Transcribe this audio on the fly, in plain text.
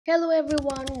Hello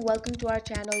everyone, welcome to our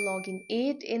channel Login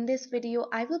Aid. In this video,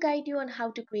 I will guide you on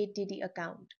how to create DiDi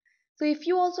account. So if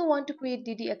you also want to create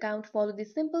DiDi account, follow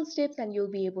these simple steps and you'll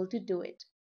be able to do it.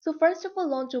 So first of all,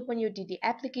 launch open your DiDi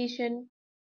application.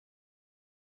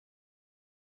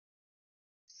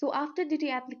 So after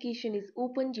DiDi application is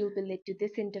opened, you'll be led to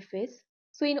this interface.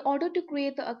 So in order to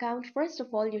create the account, first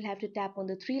of all, you'll have to tap on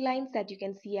the three lines that you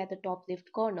can see at the top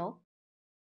left corner.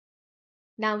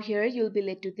 Now here you'll be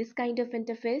led to this kind of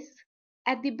interface.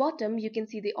 At the bottom you can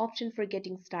see the option for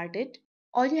getting started.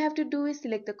 All you have to do is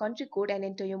select the country code and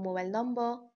enter your mobile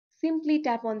number. Simply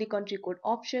tap on the country code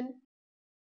option.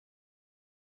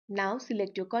 Now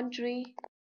select your country.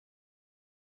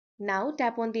 Now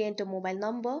tap on the enter mobile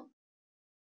number.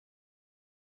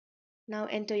 Now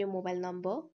enter your mobile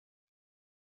number.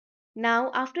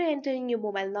 Now after entering your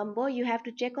mobile number, you have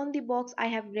to check on the box I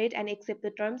have read and accept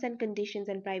the terms and conditions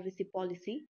and privacy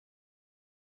policy.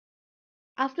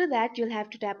 After that, you'll have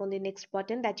to tap on the next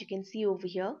button that you can see over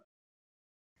here.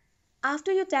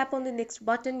 After you tap on the next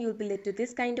button, you'll be led to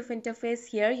this kind of interface.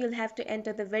 Here you'll have to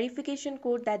enter the verification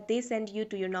code that they send you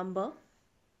to your number.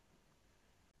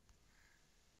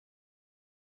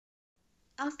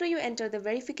 After you enter the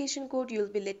verification code,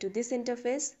 you'll be led to this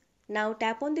interface. Now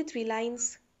tap on the three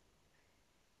lines.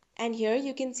 And here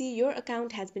you can see your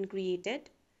account has been created.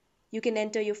 You can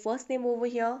enter your first name over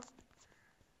here.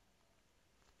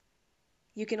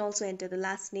 You can also enter the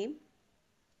last name.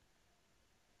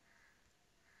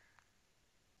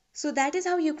 So that is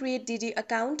how you create DiDi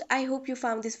account. I hope you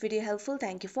found this video helpful.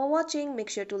 Thank you for watching. Make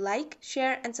sure to like,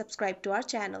 share and subscribe to our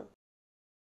channel.